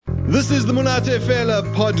This is the Monate Fela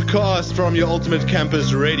podcast from your ultimate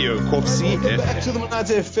campus radio, Kopsi. Welcome back to the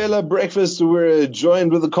Monate Fela breakfast. We're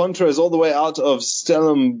joined with the Contras all the way out of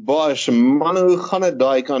Stellenbosch. Manu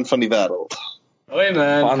Ganadaikan van die wêreld. Hoi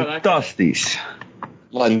man. Fantastisch.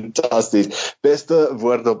 Fantasties. Beste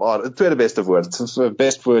woord op aarde. Tweede beste woord.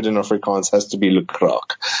 Best word in Afrikaans has to be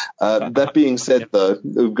lukraak. That being said, though,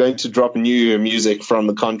 we're going to drop new music from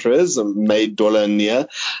the Contras, made Dola and Nia.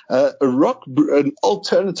 An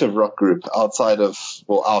alternative rock group out of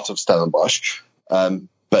Stellenbosch,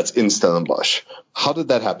 but in Stellenbosch. How did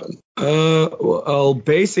that happen? Well,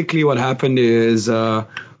 basically what happened is,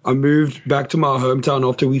 I moved back to my hometown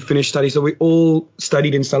after we finished study. So we all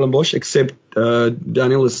studied in Stellenbosch, except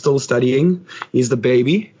Daniel is still studying. He's the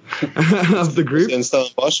baby of the group. In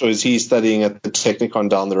Stellenbosch, or is he studying at the Technikon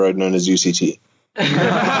down the road known as UCT?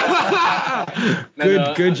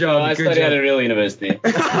 Good job. I study at a real university.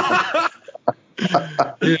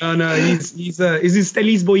 Yeah, no, he's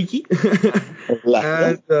Stelli's boykie.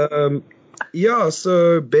 And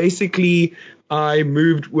so basically, I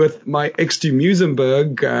moved with my ex to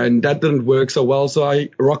Muizenberg, and that didn't work so well. So I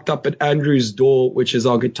rocked up at Andrew's door, which is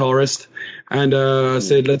our guitarist, and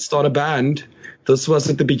said, let's start a band. This was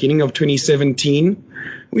at the beginning of 2017.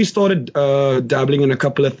 We started dabbling in a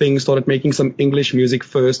couple of things, started making some English music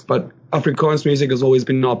first, but Afrikaans music has always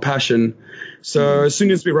been our passion. So as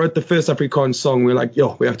soon as we wrote the first Afrikaans song, we're like,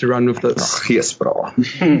 we have to run with this. Yes, bro.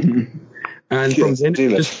 And from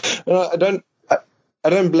then, I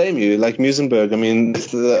don't blame you. Like Muizenberg, I mean,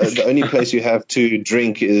 the only place you have to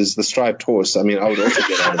drink is the Striped Horse. I mean, I would also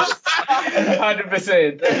get out of it.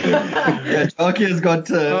 100%. Yeah, Jackie has got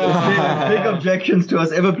big objections to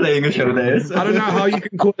us ever playing a show there. So. I don't know how you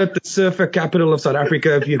can call it the surfer capital of South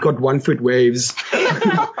Africa if you've got 1 foot waves.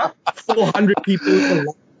 400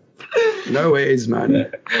 people. No ways,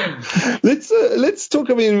 man. Let's talk.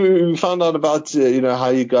 I mean, we found out about how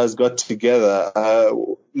you guys got together.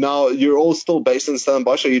 Now you're all still based in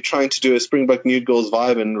Stellenbosch. Are you trying to do a Springbok Nude Girls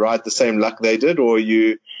vibe and ride the same luck they did, or are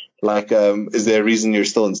you like? Is there a reason you're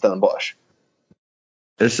still in Stellenbosch?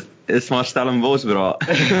 Is maar Stellenbosch, bro.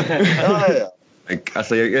 As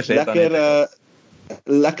jy eers het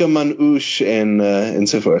lekker man oesh en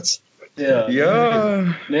ensovoorts. Yeah.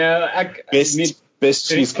 Best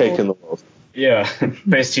cheesecake in the world. Yeah,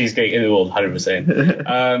 best cheesecake in the world,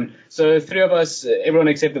 100%. So 3 of us, everyone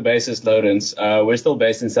except the bassist, Lawrence, we're still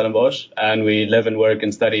based in Stellenbosch, and we live and work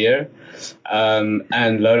and study here.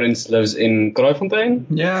 And Lawrence lives in Kraaifontein.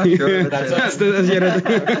 Yeah, sure. That's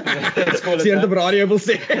the radio will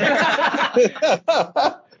say.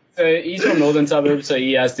 So he's from northern suburbs, so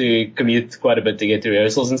he has to commute quite a bit to get to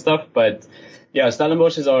rehearsals and stuff. But yeah,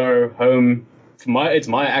 Stellenbosch is our home. It's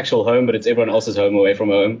my actual home, but it's everyone else's home away from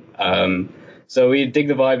home. So we dig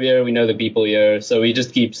the vibe here. We know the people here. So we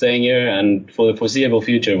just keep staying here, and for the foreseeable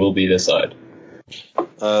future, we'll be this side.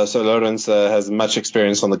 So Lawrence has much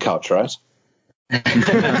experience on the couch, right?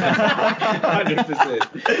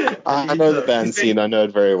 100%. I know the band scene. I know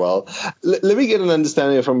it very well. Let me get an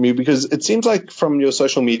understanding from you, because it seems like from your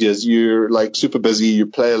social medias, you're like super busy. You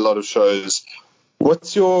play a lot of shows.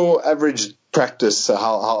 What's your average practice?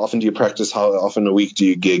 How often do you practice? How often a week do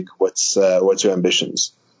you gig? What's your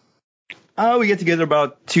ambitions? We get together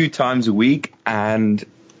about 2 times a week, and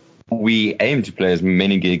we aim to play as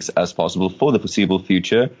many gigs as possible for the foreseeable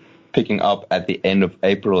future, picking up at the end of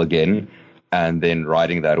April again, and then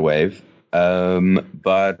riding that wave.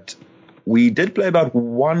 But we did play about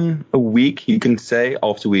 1 a week, you can say,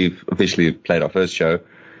 after we've officially played our first show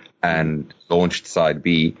and launched Side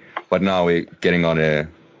B. But now we're getting on a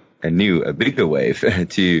bigger wave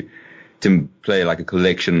to play like a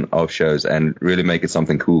collection of shows and really make it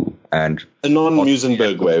something cool. And a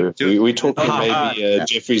non-Muizenberg wave. We're talking maybe a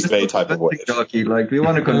Jeffrey's Bay type of wave. Like, we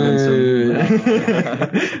want to convince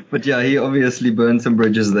him. But yeah, he obviously burned some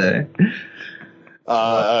bridges there.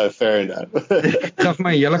 Fair enough. Gaf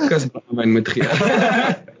my hele kus brandewyn moet gee.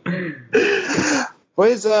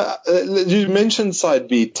 You mentioned Side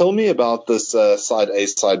B. Tell me about this Side A,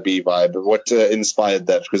 Side B vibe. What inspired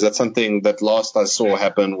that? Because that's something that last I saw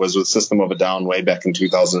happen was with System of a Down way back in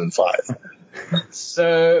 2005.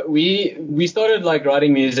 So we started like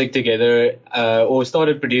writing music together, or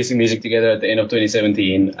started producing music together at the end of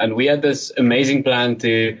 2017, and we had this amazing plan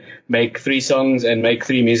to make 3 songs and make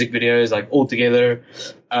 3 music videos like all together.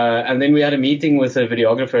 And then we had a meeting with a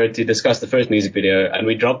videographer to discuss the first music video, and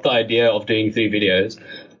we dropped the idea of doing 3 videos.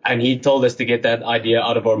 And he told us to get that idea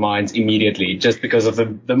out of our minds immediately, just because of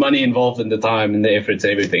the money involved and the time and the efforts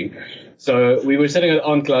and everything. So we were sitting at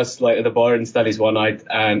on class, like at the bar in studies one night,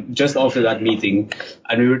 and just after that meeting,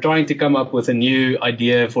 and we were trying to come up with a new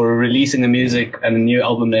idea for releasing the music and a new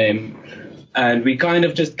album name. And we kind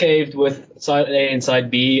of just caved with side A and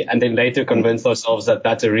side B, and then later convinced ourselves that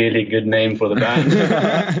that's a really good name for the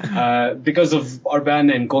band. Because of our band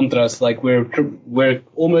name Contrast, like we're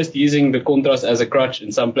almost using the contrast as a crutch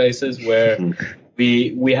in some places where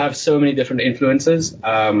we have so many different influences,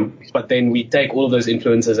 but then we take all of those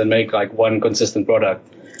influences and make like one consistent product.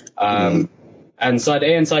 And side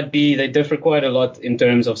A and side B, they differ quite a lot in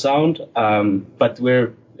terms of sound, but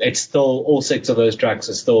it's still, all 6 of those tracks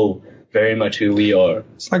are still very much who we are.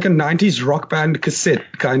 It's like a 90s rock band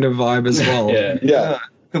cassette kind of vibe as well. Yeah.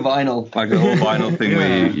 The vinyl, like the whole vinyl thing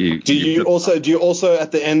where you Do you also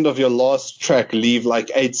at the end of your last track leave like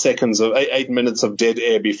 8 minutes of dead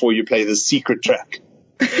air before you play the secret track?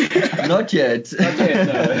 Not yet.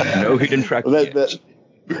 No hidden track.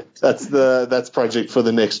 That's project for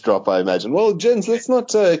the next drop, I imagine. Well, gents, let's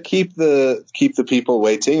not keep the people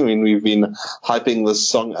waiting. I mean, we've been hyping this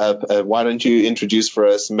song up. Why don't you introduce for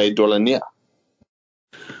us My Dolania?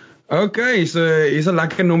 Okay, so hier's 'n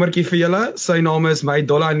lekker nommertjie vir julle. Sy naam is My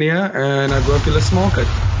Dolania en ek hoop julle smaak dit.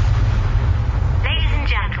 Ladies and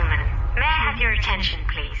gentlemen, may I have your attention,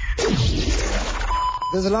 please?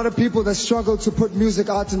 There's a lot of people that struggle to put music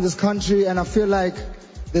out in this country, and I feel like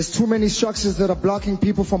there's too many structures that are blocking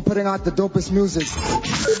people from putting out the dopest music.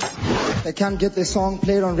 They can't get their song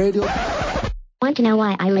played on radio. Want to know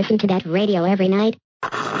why I listen to that radio every night?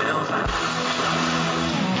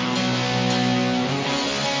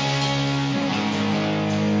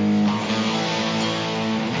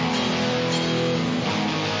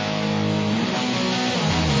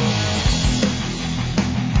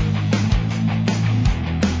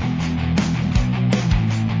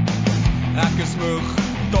 Ek is moeg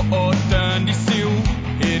tot in die siel.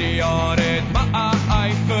 Hierdie jaar het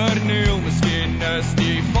my verniel. Miskien is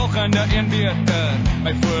die volgende een beter.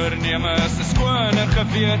 My voornemens is skoner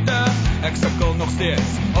gewete. Ek sukkel nog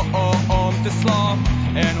steeds om te slaap.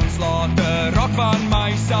 En ons laat 'n rok van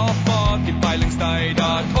myself vat. Die peilings dui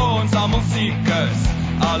dat ons almal siek is.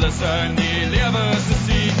 Alles in die lewe is 'n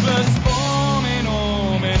siklus. Om en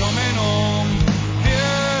om en om en om.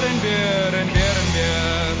 Weer en weer en weer en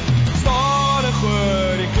weer. Stadig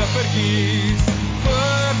oor die klippertjies,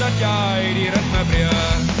 voordat jy die ritme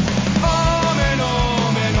breek. Om en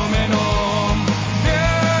om en om en om,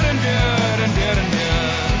 weer en weer en weer en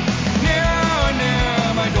weer. Nee,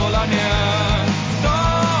 nee, my dollar nee,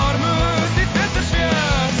 daar moet iets beters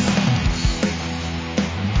wees.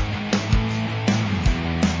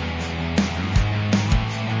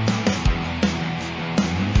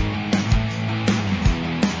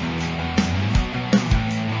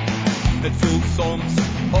 Dit voel soms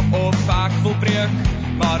of ek wil breek,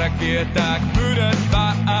 maar ek weet ek moet dit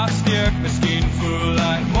wegsteek. Miskien voel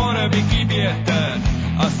ek môre bietjie beter.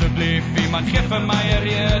 Asseblief iemand gee vir my 'n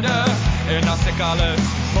rede. En as ek alles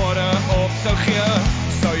môre op sou gee,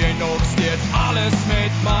 sou jy nog steeds alles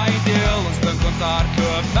met my deel. Ons dink ons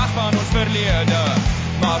hardloop weg van ons verlede,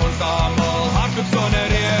 maar ons almal hardloop sonder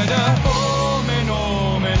rede. Om en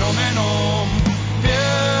om en om en om,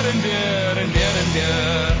 weer en weer en weer en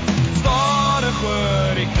weer. Stadig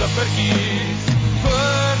oor die klippertjies,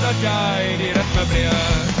 voordat jy die ritme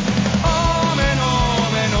breek. Om en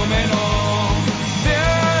om en om en om,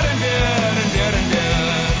 weer en weer en weer en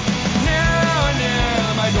weer. Nee, nee,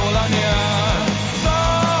 my dollar nee,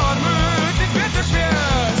 daar moet iets beters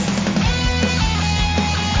wees.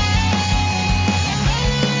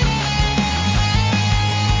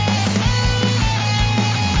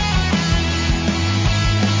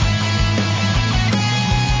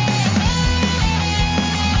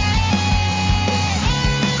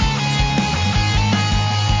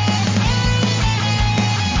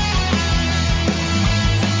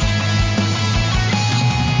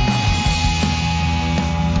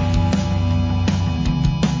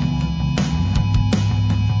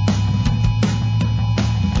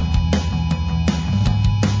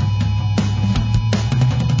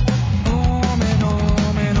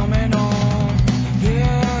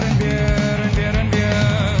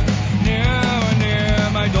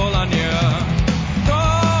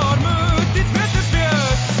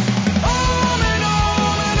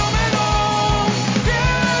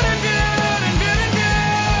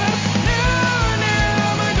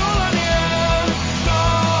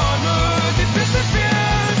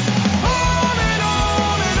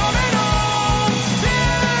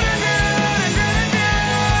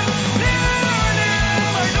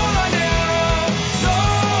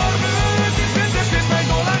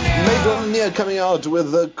 Samia coming out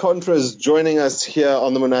with the Contras, joining us here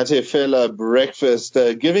on the Monate Fela Breakfast,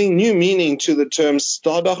 giving new meaning to the term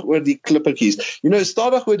Stadig oor die Klippies. You know,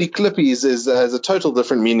 Stadig oor die Klippies has a total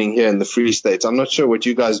different meaning here in the Free State. I'm not sure what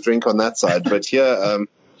you guys drink on that side, but here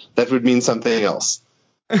that would mean something else.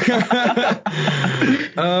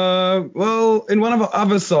 Well, in one of our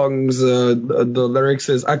other songs, the lyrics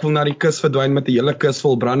is "Ek wil na die kus verdwyn met 'n hele kus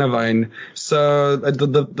vol brandewyn." So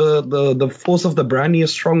the force of the brandy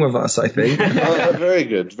is strong with us, I think. Very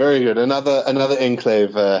good, very good. Another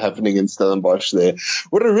enclave happening in Stellenbosch there.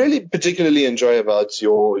 What I really particularly enjoy about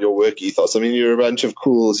your work ethos, I mean, you're a bunch of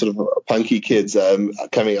cool sort of punky kids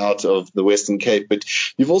coming out of the Western Cape, but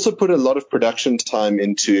you've also put a lot of production time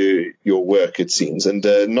into your work, it seems, and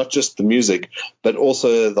not just the music, but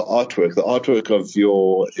also the artwork. The artwork of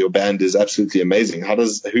your band is absolutely amazing.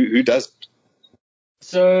 Who does it?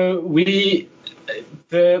 So we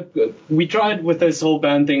tried with this whole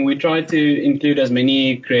band thing, we tried to include as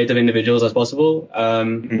many creative individuals as possible.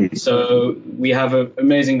 So we have an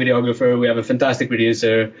amazing videographer, we have a fantastic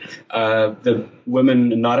producer, the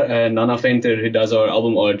woman Nana Venter, who does our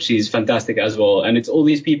album art, she's fantastic as well. And it's all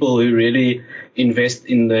these people who really invest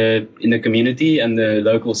in the community and the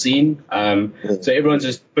local scene. So everyone's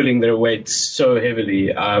just pulling their weight so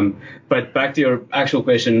heavily. But back to your actual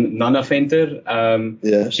question, Nana Venter,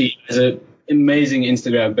 she has an amazing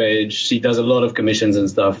Instagram page. She does a lot of commissions and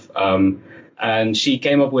stuff. And she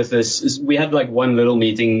came up with this. We had like one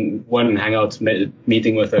hangout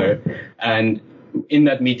meeting with her. And in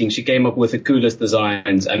that meeting, she came up with the coolest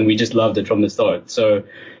designs, and we just loved it from the start. So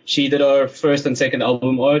she did our first and second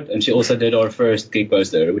album art, and she also did our first gig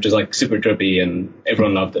poster, which is like super trippy, and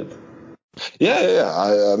everyone loved it. Yeah.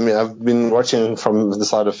 I mean, I've been watching from the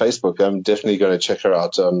side of Facebook. I'm definitely going to check her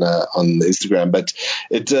out on Instagram. But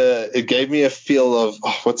it gave me a feel of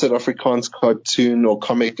what's that Afrikaans cartoon or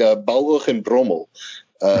comic, Balhoog en Brommel.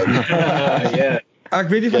 Yeah. Ek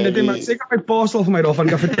weet nie van dit nie, maar seker my pa sal vir my daarvan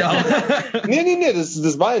kan vertel. Nee,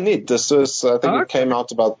 dis baie neat. This was, I think it came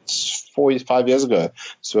out about 4-5 years ago.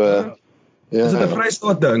 So Is it 'n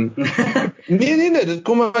Vrystaat ding? Nee, dit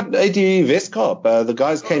kom uit die Wes-Kaap. The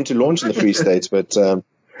guys came to launch in the Free State, but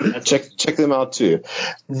check them out too.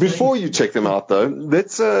 Before you check them out, though,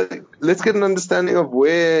 let's get an understanding of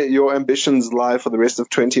where your ambitions lie for the rest of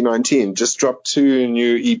 2019. Just dropped 2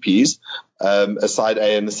 new EPs, a side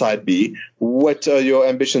A and a side B. What are your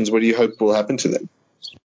ambitions? What do you hope will happen to them?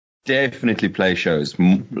 Definitely play shows.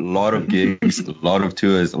 A lot of gigs, a lot of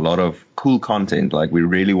tours, a lot of cool content. Like, we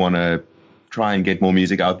really want to try and get more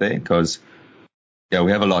music out there because,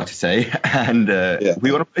 we have a lot to say, and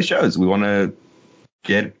we want to play shows. We want to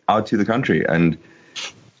get out to the country and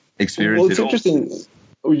experience it all. Well, it's interesting.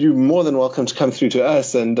 You're more than welcome to come through to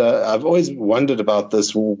us. And I've always wondered about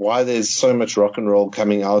this, why there's so much rock and roll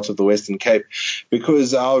coming out of the Western Cape,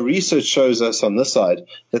 because our research shows us on this side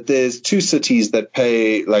that there's 2 cities that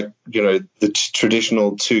pay, like, the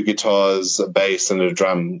traditional 2 guitars, a bass, and a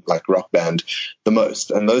drum, like rock band, the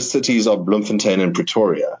most. And those cities are Bloemfontein and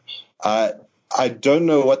Pretoria. I don't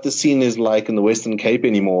know what the scene is like in the Western Cape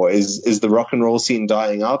anymore. Is the rock and roll scene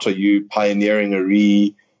dying out? Are you pioneering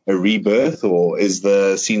a rebirth, or is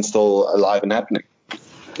the scene still alive and happening?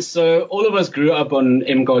 So all of us grew up on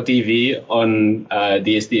MKTV, on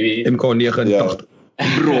DSTV. MK89. Yeah.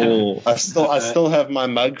 Bro, I still have my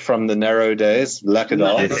mug from the narrow days. Lekker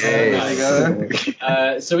dag.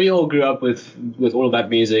 So we all grew up with all of that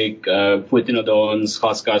music, Putin Dons,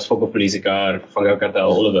 Gaskas, Foko Polisikar, Vango Kartel,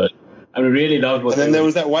 all of it. And we really loved what. And then there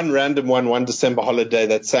was that one random one December holiday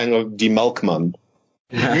that sang of Die Melkman.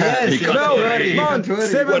 Yes, what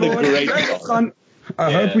a great song.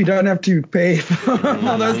 I hope we don't have to pay for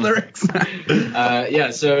all those lyrics.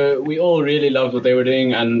 So we all really loved what they were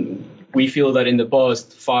doing, and we feel that in the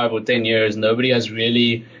past 5 or 10 years, nobody has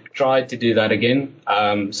really tried to do that again.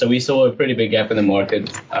 So we saw a pretty big gap in the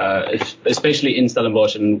market, especially in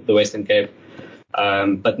Stellenbosch and the Western Cape.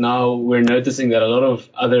 But now we're noticing that a lot of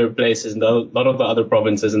other places and a lot of the other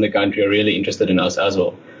provinces in the country are really interested in us as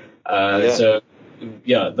well. So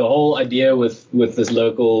the whole idea with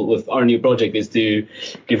our new project is to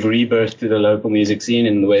give rebirth to the local music scene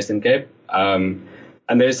in the Western Cape.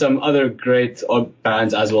 And there's some other great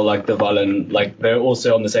bands as well, like the Vallen, like they're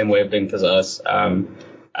also on the same wavelength as us.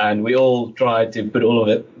 And we all try to put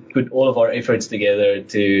all of our efforts together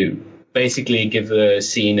to basically give the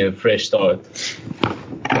scene a fresh start.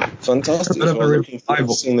 Fantastic. So I'm looking forward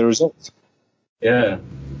to seeing the results. Yeah.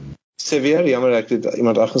 Xavier, jammer ek het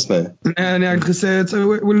iemand afgesny. Nee, ek het gesê, so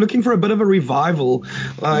we're looking for a bit of a revival.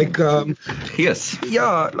 Like, yes.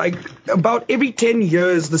 Yeah, like about every 10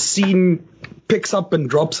 years, the scene picks up and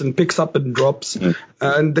drops and picks up and drops.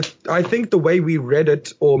 And I think the way we read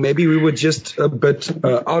it, or maybe we were just a bit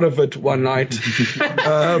out of it one night,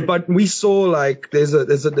 but we saw like there's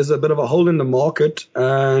a bit of a hole in the market,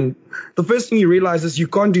 and the first thing you realize is you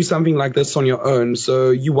can't do something like this on your own.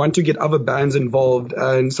 So you want to get other bands involved,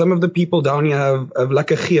 and some of the people down here have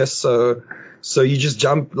like a gees, so you just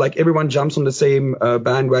jump, like everyone jumps on the same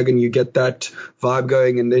bandwagon. You get that vibe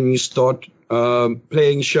going, and then you start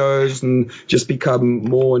playing shows and just become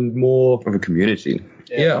more and more of a community.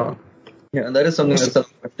 Yeah. Yeah, and that is something that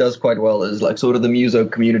South Africa does quite well, is like sort of the muso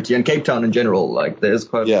community and Cape Town in general. Like there's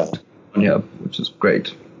quite a lot here, which is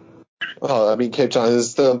great. Well, I mean, Cape Town,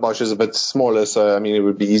 Stellenbosch is a bit smaller, so I mean, it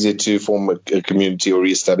would be easier to form a community or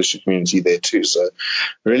reestablish a community there too. So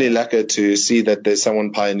really lucky to see that there's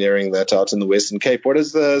someone pioneering that out in the Western Cape. What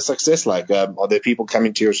is the success like? Are there people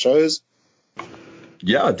coming to your shows?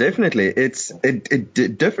 Yeah, definitely.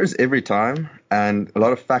 It differs every time, and a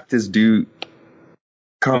lot of factors do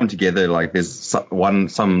come together. Like there's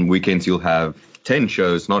some weekends you'll have 10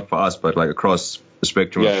 shows, not for us, but like across the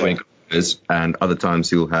spectrum of 20 shows, and other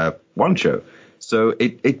times you'll have one show. So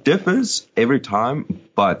it differs every time,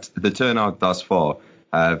 but the turnout thus far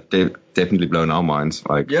have definitely blown our minds.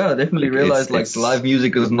 Like, definitely realized like live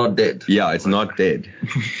music is not dead. Yeah, it's not dead.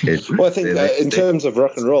 Well, I think in terms of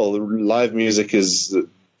rock and roll, live music is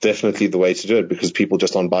definitely the way to do it, because people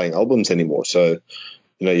just aren't buying albums anymore. So,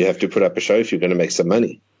 you have to put up a show if you're going to make some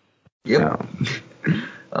money. Yep.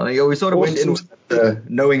 We sort of went in with,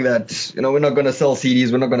 knowing that, we're not going to sell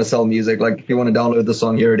CDs, we're not going to sell music. Like, if you want to download the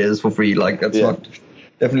song, here it is for free. Like, that's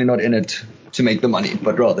definitely not in it to make the money,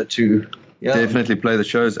 but rather to definitely play the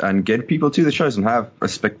shows and get people to the shows and have a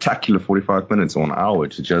spectacular 45 minutes or an hour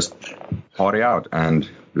to just party out and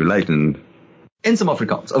relate and in some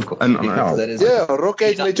Afrikaans, of course. And, rock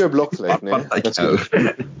uit met jou blokfluit, nee.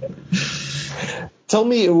 Tell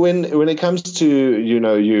me, when it comes to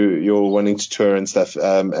you're wanting to tour and stuff,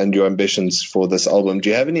 and your ambitions for this album, do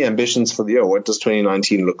you have any ambitions for the year? What does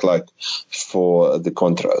 2019 look like for the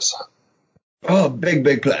Contras? Oh,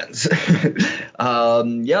 big plans.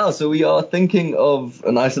 So we are thinking of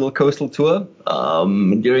a nice little coastal tour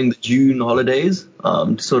during the June holidays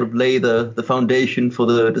to sort of lay the foundation for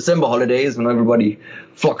the December holidays when everybody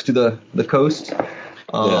flocks to the coast.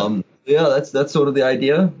 That's sort of the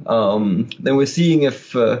idea. Then we're seeing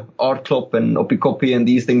if Aardklop and Oppikoppi and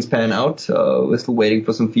these things pan out. We're still waiting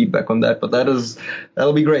for some feedback on that, but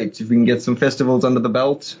that'll be great if we can get some festivals under the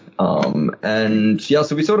belt.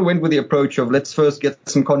 So we sort of went with the approach of let's first get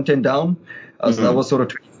some content down. So that was sort of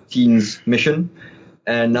 2018's mission.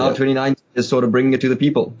 And now 2019 is sort of bringing it to the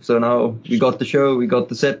people. So now we got the show, we got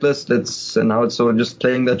the set list. And now it's sort of just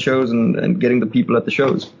playing that shows and getting the people at the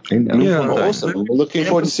shows. Awesome. We're looking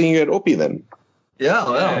forward to seeing you at Oppi then.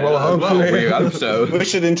 Well, hopefully. We hope so.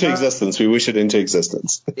 Wish it into existence. We wish it into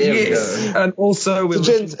existence. Yes. And also, we're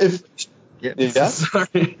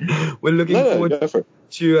looking forward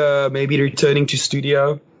to maybe returning to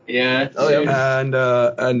studio. And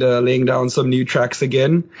laying down some new tracks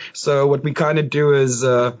again. So what we kind of do is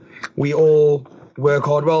we all work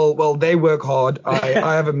hard. Well, they work hard.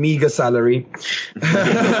 I have a meager salary,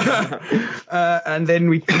 and then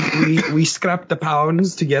we scrap the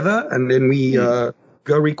pounds together, and then we go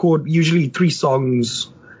record usually 3 songs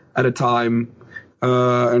at a time.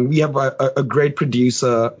 And we have a great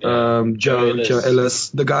producer, Joe Ellis.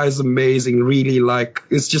 The guy is amazing. Really,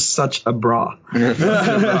 it's just such a bra.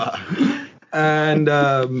 And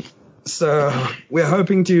so we're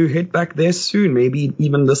hoping to hit back there soon, maybe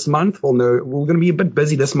even this month. Well, no, we're going to be a bit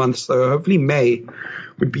busy this month, so hopefully May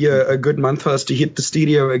would be a good month for us to hit the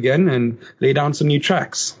studio again and lay down some new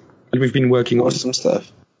tracks that we've been working on. Awesome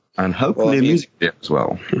stuff. And hopefully a music video as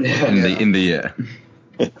well in the year.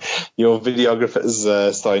 Your videographer is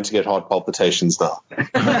starting to get heart palpitations now.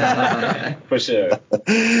 For sure.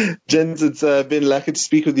 Jens, it's been lucky to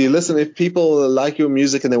speak with you. Listen, if people like your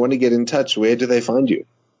music and they want to get in touch, where do they find you?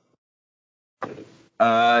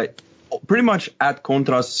 Pretty much at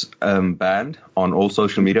Contras Band on all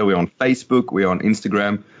social media. We're on Facebook, we're on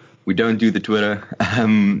Instagram. We don't do the Twitter.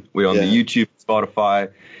 We're on the YouTube,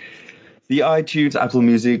 Spotify, the iTunes, Apple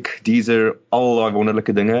Music, Deezer, al daai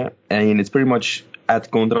wonderlike dinge. And it's pretty much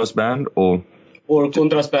at Contras Band or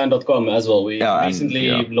contrasband.com as well. We recently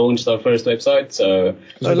launched our first website, so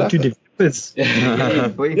I was going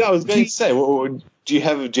to say, do you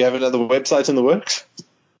have another website in the works?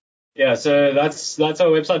 Yeah, so that's our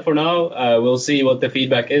website for now. We'll see what the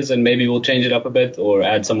feedback is, and maybe we'll change it up a bit or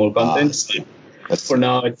add some more content. For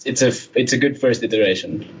now, it's a good first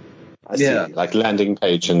iteration. I see, like landing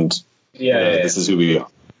page and this is who we are.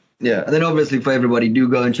 Yeah, and then obviously for everybody, do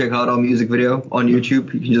go and check out our music video on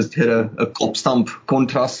YouTube. You can just hit a Kopstamp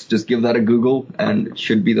Contrast, just give that a Google, and it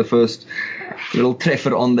should be the first little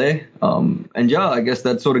treffer on there. And yeah, I guess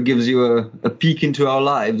that sort of gives you a peek into our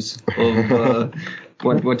lives of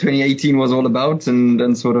what 2018 was all about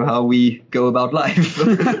and sort of how we go about life.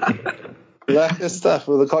 Good stuff.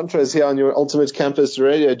 Well, the Contras here on your Ultimate Campus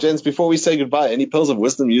Radio. Gents, before we say goodbye, any pearls of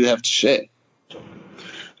wisdom you have to share?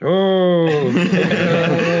 Rockgate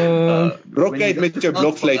met your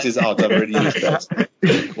blokvleet is out. I've already used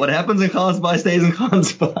that. What happens in Gansbaai stays in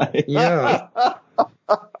Gansbaai. Yeah.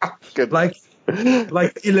 Good. Like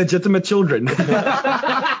illegitimate children.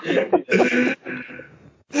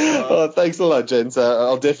 Oh, thanks a lot, gents.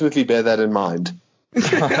 I'll definitely bear that in mind.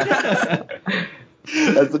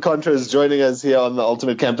 As the Contra is joining us here on the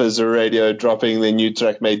Ultimate Campus Radio, dropping their new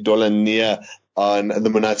track made Dolan Nia on the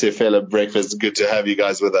Monate Fela Breakfast. Good to have you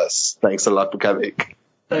guys with us. Thanks a lot for coming.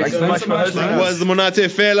 Thanks so much for hosting That us. was the Monate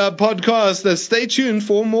Fela podcast. Stay tuned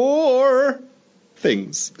for more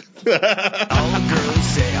things. All the girls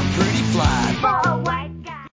say